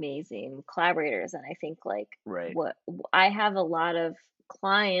be amazing collaborators. And I think like Right. I have a lot of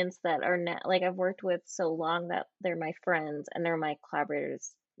clients that are not like I've worked with so long that they're my friends and they're my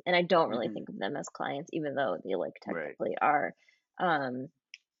collaborators. And I don't really hmm think of them as clients, even though they like Right. technically are. Um,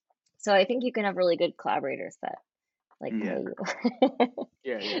 so I think you can have really good collaborators that like yeah, pay you.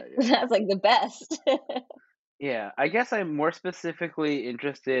 yeah, yeah, yeah. That's like the best. Yeah, I guess I'm more specifically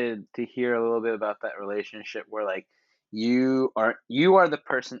interested to hear a little bit about that relationship where like you are the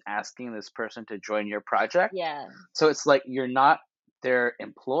person asking this person to join your project. Yeah, So it's like you're not their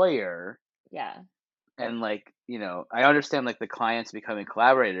employer, yeah, and like, I understand like the clients becoming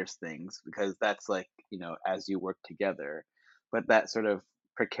collaborators things because that's like, as you work together. But that sort of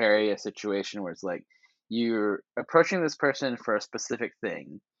precarious situation where it's like you're approaching this person for a specific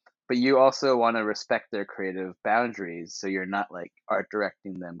thing, but you also want to respect their creative boundaries, so you're not like art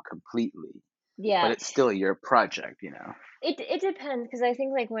directing them completely, but yeah. it's still your project. It depends because I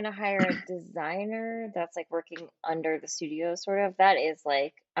think like when I hire a designer that's like working under the studio sort of, that is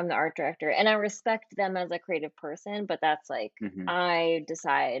like I'm the art director and I respect them as a creative person, but that's like Hmm. I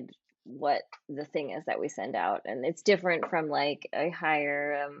decide what the thing is that we send out. And it's different from like I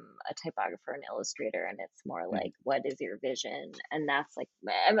hire a typographer and illustrator and it's more like what is your vision? And that's like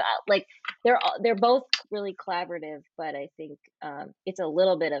like they're both really collaborative, but I think it's a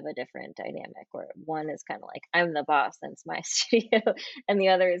little bit of a different dynamic where one is kind of like I'm the boss and it's my studio, and the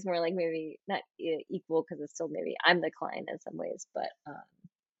other is more like maybe not equal because it's still maybe I'm the client in some ways, but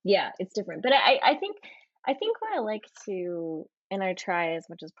yeah, it's different. But I think what I like to and I try as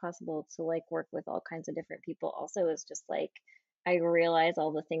much as possible to like work with all kinds of different people also is just like I realize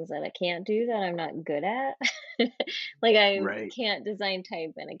all the things that I can't do that I'm not good at. Like I Right. can't design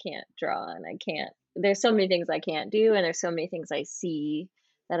type and I can't draw and I can't there's so many things I can't do and there's so many things I see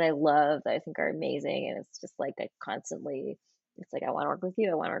that I love that I think are amazing and it's just like I constantly it's like I want to work with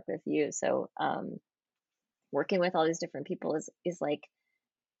you, I want to work with you. So working with all these different people is like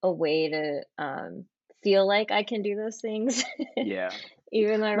a way to feel like I can do those things. Yeah.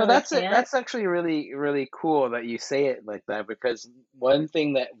 even though I No, really that's it. can't. That's actually really, really cool that you say it like that, because one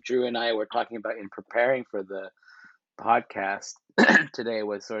thing that Drew and I were talking about in preparing for the podcast today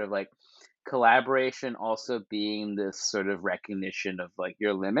was sort of like collaboration also being this sort of recognition of like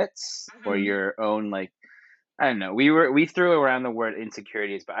your limits or Mhm. your own, like, I don't know. We threw around the word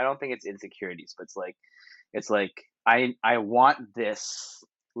insecurities, but I don't think it's insecurities, but it's like I want this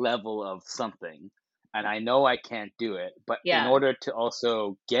level of something, and I know I can't do it, but in Yeah. order to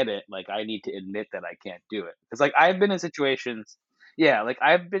also get it, like, I need to admit that I can't do it. It's like I've been in situations, yeah, like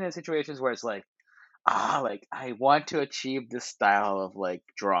I've been in situations where it's like, like I want to achieve this style of like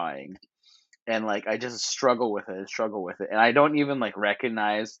drawing, and like I just struggle with it, and I don't even like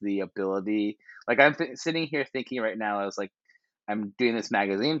recognize the ability. Like I'm sitting here thinking right now, I was like, I'm doing this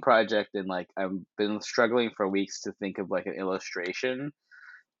magazine project, and like I've been struggling for weeks to think of like an illustration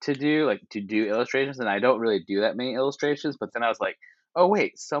to do, like to do illustrations, and I don't really do that many illustrations. But then I was like, oh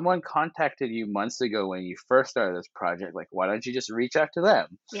wait, someone contacted you months ago when you first started this project. Like, why don't you just reach out to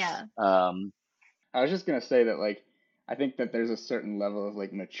them? Yeah. Um, I was just gonna say that like I think that there's a certain level of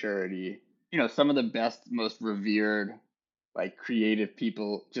like maturity. You know, some of the best, most revered, like creative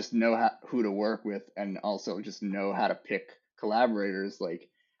people just know who to work with, and also just know how to pick collaborators. Like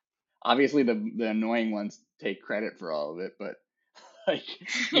obviously the annoying ones take credit for all of it, but like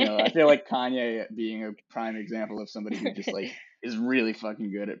I feel like Kanye being a prime example of somebody who just like is really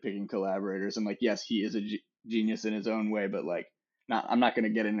fucking good at picking collaborators, and like yes, he is a genius in his own way, but like not I'm not gonna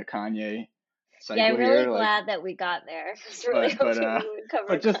get into Kanye Yeah, I'm cycle really here, like glad that we got there. I was really but but hoping uh we would cover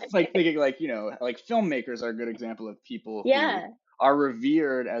but just like Kanye. thinking like like filmmakers are a good example of people who Yeah. are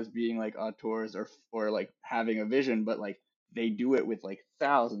revered as being like auteurs or like having a vision, but like they do it with like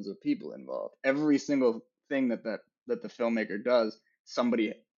thousands of people involved. Every single thing that the filmmaker does,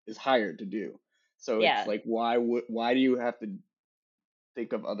 somebody is hired to do. So it's Yeah. like why do you have to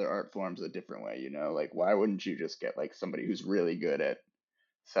think of other art forms a different way, like why wouldn't you just get like somebody who's really good at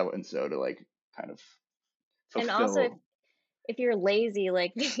so and so to like kind of And also fulfill. if you're lazy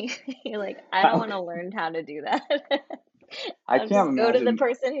like me, you're like, I don't I want to learn how to do that. I'll can't just go to the imagine.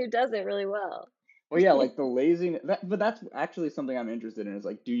 person who does it really well. Well, yeah, like the laziness. But that's actually something I'm interested in. Is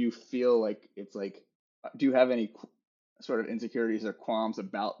like, do you feel like it's like, do you have any sort of insecurities or qualms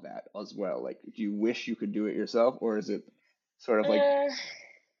about that as well? Like, do you wish you could do it yourself, or is it sort of like, Uh,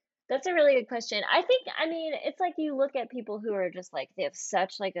 that's a really good question. I think, I mean, it's like you look at people who are just like, they have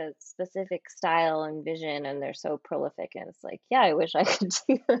such like a specific style and vision and they're so prolific. And it's like, yeah, I wish I could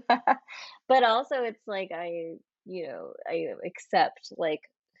do that. But also, it's like, I accept like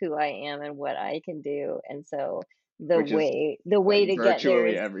who I am and what I can do. And so which is the like way to get there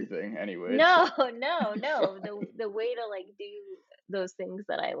virtually is everything, anyways. no, no, no. The way to like do those things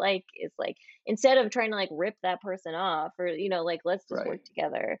that I like is like instead of trying to like rip that person off or like let's just work Right.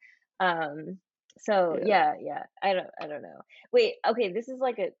 together. Um so Yeah. yeah. I don't know. Wait, okay, this is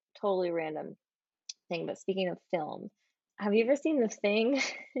like a totally random thing, but speaking of film, have you ever seen The Thing?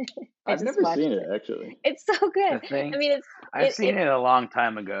 I I've just never watched seen it it. actually. It's so good. the thing, I mean, I've it seen it it a long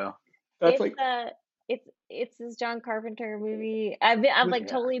time ago. That's it's like, it's this John Carpenter movie. I've was like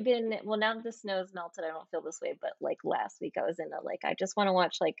Yeah. totally been well now that the snow's melted, I don't feel this way, but like last week I was in a like I just want to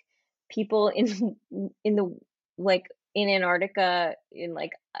watch like people in in the like in Antarctica in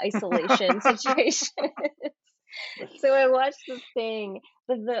like isolation situations. So I watched this thing,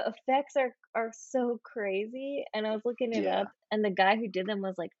 but the effects are so crazy and I was looking it Yeah. up and the guy who did them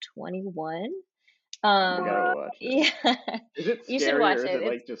was like 21. I gotta Um watch it. yeah. Is it You should scary watch or is it. it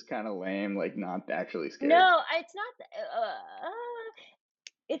like just kind of lame, like not actually scary? No, it's not.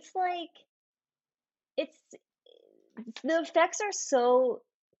 It's like it's the effects are so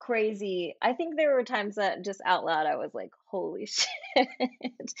crazy. I think there were times that just out loud I was like, "Holy shit!"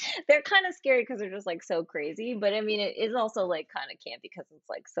 They're kind of scary because they're just like so crazy. But I mean, it is also like kind of camp because it's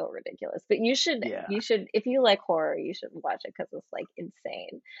like so ridiculous. But Yeah. you should, if you like horror, you should watch it because it's like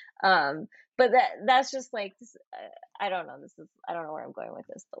insane. Um, but that's just like this, I don't know. I don't know where I'm going with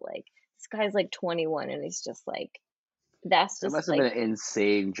this, but like this guy's like 21 and he's just like that's It just must have like been an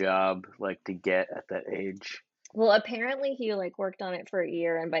insane job, like, to get at that age. well, apparently he like worked on it for a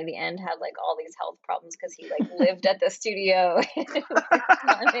year and by the end had like all these health problems because he like lived at the studio and worked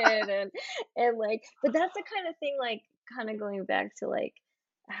on it and like but that's the kind of thing like kind of going back to like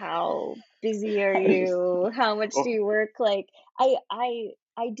how busy are I just, you? How much do oh, you work? Like I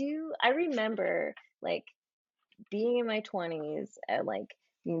remember like being in my 20s and like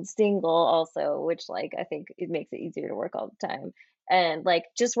being single also, which like I think it makes it easier to work all the time. And like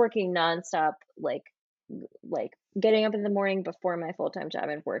just working nonstop, like getting up in the morning before my full-time job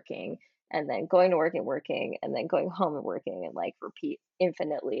and working and then going to work and working, and then going home and working, and like repeat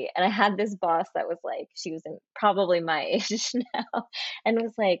infinitely. And I had this boss that was like, she was probably my age now, and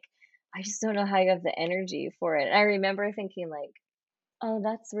was like, I just don't know how you have the energy for it. And I remember thinking like, oh,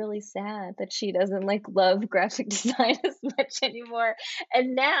 that's really sad that she doesn't like love graphic design as much anymore.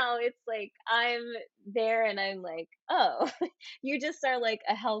 And now it's like I'm there and I'm like, oh, you just are like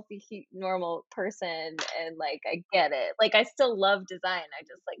a healthy, normal person. And like, I get it. Like, I still love design. I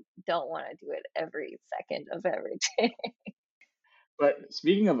just like don't want to do it every second of every day. But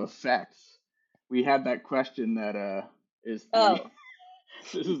speaking of effects, we had that question that is the Oh,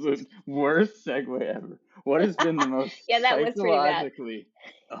 this is the worst segue ever. What has been the most yeah, that was pretty bad. psychologically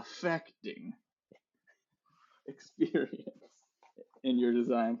affecting experience in your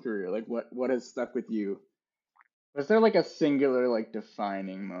design career? Like what has stuck with you? Was there like a singular like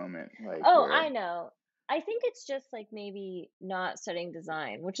defining moment like Oh, I where know. I think it's just like maybe not studying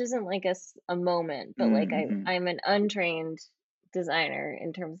design, which isn't like a moment, but like mm-hmm. I'm an untrained designer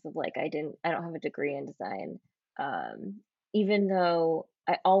in terms of like I don't have a degree in design. Um, Even though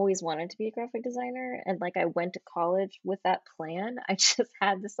I always wanted to be a graphic designer and like I went to college with that plan, I just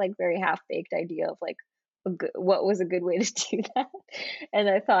had this like very half-baked idea of like what was a good way to do that. And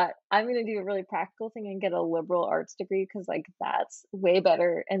I thought, I'm going to do a really practical thing and get a liberal arts degree because, like, that's way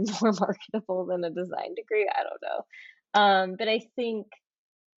better and more marketable than a design degree. I don't know. But I think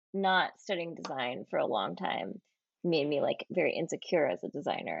not studying design for a long time made me like very insecure as a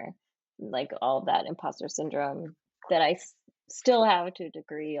designer, like all of that imposter syndrome that still have to a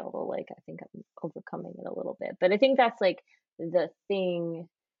degree, although like I think I'm overcoming it a little bit. But I think that's like the thing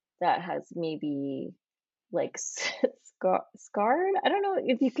that has maybe like scarred. I don't know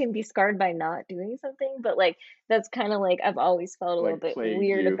if you can be scarred by not doing something, but like that's kind of like I've always felt a little like bit plagued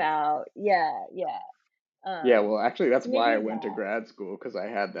weird you? about. Yeah, yeah. Yeah, well, actually, that's So why I maybe went to that. grad school because I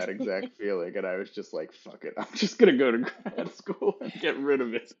had that exact feeling, and I was just like, "Fuck it, I'm just gonna go to grad school and get rid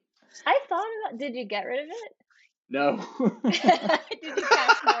of it." I thought about. Did you get rid of No. it? Did you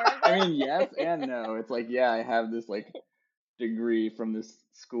catch more of I mean, yes it? and no. It's like, yeah, I have this like degree from this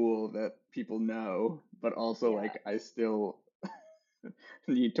school that people know, but also Yeah. like I still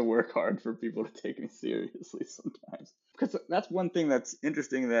need to work hard for people to take me seriously sometimes. Because that's one thing that's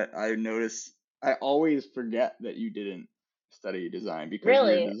interesting that I notice. I always forget that you didn't study design because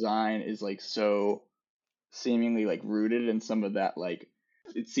your Really? design is like so seemingly like rooted in some of that like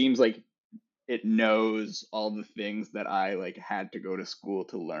it seems like it knows all the things that I like had to go to school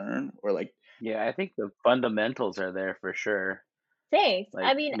to learn or like Yeah, I think the fundamentals are there for sure. Thanks. Like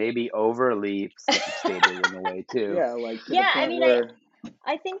I mean, maybe overly stated in a way too. yeah, like to the yeah, I point mean, where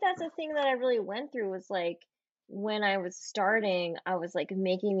I think that's the thing that I really went through was like when I was starting, I was like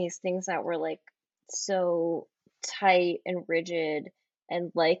making these things that were like so tight and rigid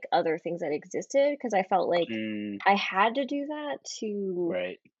and like other things that existed because I felt like Mm, I had to do that to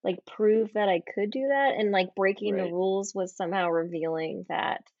right, like prove that I could do that. And like breaking the right. rules was somehow revealing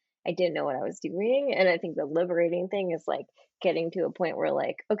that I didn't know what I was doing. And I think the liberating thing is like getting to a point where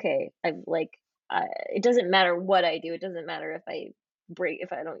like, okay, I've like, it doesn't matter what I do. It doesn't matter if I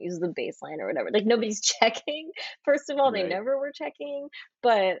don't use the baseline or whatever. Like nobody's checking. First of all, they Right. never were checking.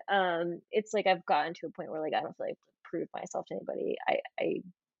 But it's like I've gotten to a point where like I don't feel like prove myself to anybody. I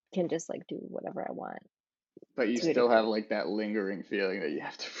can just like do whatever I want but you to a still have degree. like that lingering feeling that you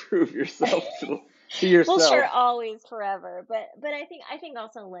have to prove yourself to Well, sure, yourself. always, forever. But I think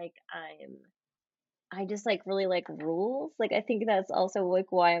also like I just like really like rules. Like I think that's also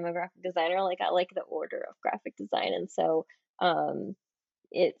like why I'm a graphic designer. Like I like the order of graphic design. And so um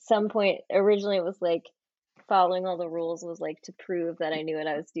at some point originally it was like following all the rules was like to prove that I knew what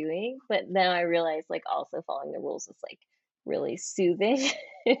I was doing. But then I realized like also following the rules is like really soothing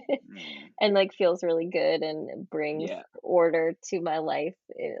Mm, and like feels really good and brings Yeah. order to my life.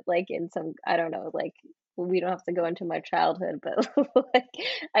 Like in some, I don't know, like we don't have to go into my childhood, but like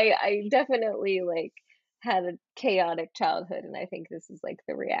I definitely like had a chaotic childhood, and I think this is like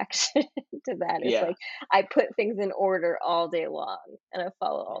the reaction to that is Yeah. like I put things in order all day long and I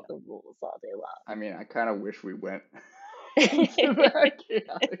follow all yeah. the rules all day I mean, I kind of wish we went long. into that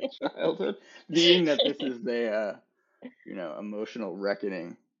chaotic childhood, being that this is a emotional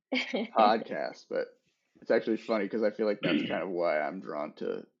reckoning podcast, but it's actually funny because I feel like that's kind of why I'm drawn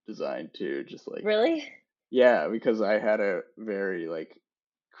to design too. Just like, Really? yeah, because I had a very like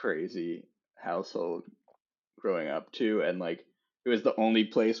crazy household growing up too, and like it was the only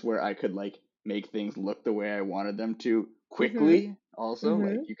place where I could like make things look the way I wanted them to Mhm. quickly. Also,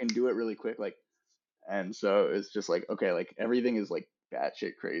 like Mhm. you can do it really quick, like, and so it's just like okay, like everything is like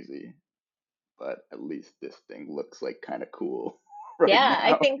batshit crazy, but at least this thing looks like kind of cool right Yeah,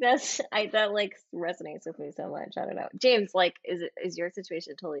 I now. think that like resonates with me so much. I don't know. James, like, is your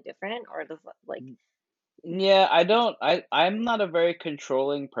situation totally different, or does like Yeah, I'm not a very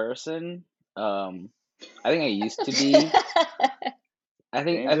controlling person. Um, I think I used to be. I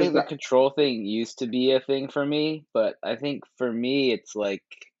James is think the the control thing used to be a thing for me, but I think for me it's like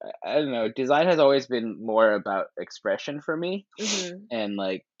I don't know, design has always been more about expression for me hmm and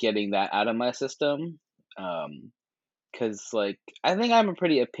like getting that out of my system. Um, 'Cause like I think I'm a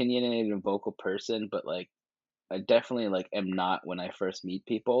pretty opinionated and vocal person, but like I definitely like am not when I first meet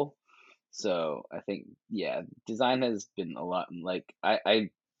people. So I think yeah, design has been a lot like I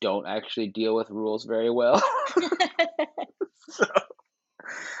don't actually deal with rules very well. So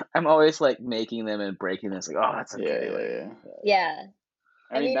I'm always like making them and breaking them. It's like, oh, that's yeah, okay. yeah, Like, yeah. Yeah.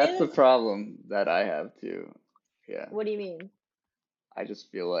 I I mean, mean, that's it the is. problem that I have too. Yeah, What do you mean? I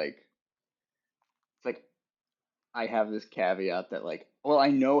just feel like it's like I have this caveat that like, well, I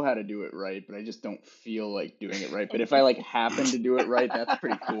know how to do it right, but I just don't feel like doing it right. But if I like happen to do it right, that's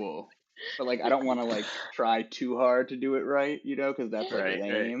pretty cool. But like, I don't want to like try too hard to do it right, because that's like right,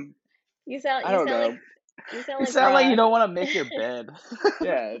 right. lame. You sound I you don't sound like know. you sound You like sound like you Ross. don't want to make your bed.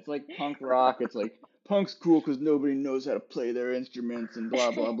 Yeah, it's like punk rock. It's like punk's cool because nobody knows how to play their instruments and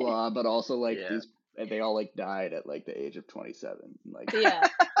blah blah blah. But also like Yeah. these, they all like died at like the age of 27. Like Yeah.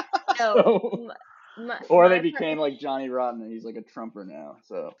 No, so, or they my per became like Johnny Rotten and he's like a trumper now.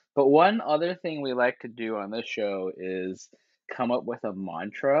 So But one other thing we like to do on this show is come up with a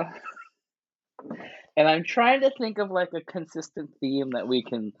mantra. And I'm trying to think of like a consistent theme that we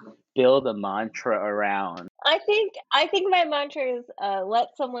can build a mantra around. I think my mantra is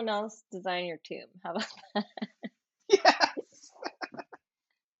let someone else design your tomb. How about Yes.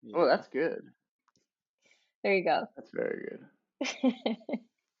 oh, Yeah. that's good. there you go. That's very good.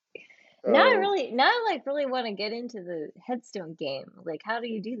 So Now I like really want to get into the headstone game. Like, how do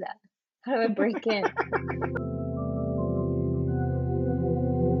you do that? How do I break in?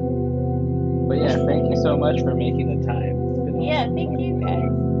 But yeah, thank you so much for making the time. It's been Yeah, awesome thank you talking to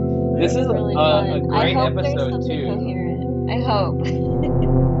guys. you. This This yeah, is is really a fun. I great hope there's episode something too. coherent. I hope.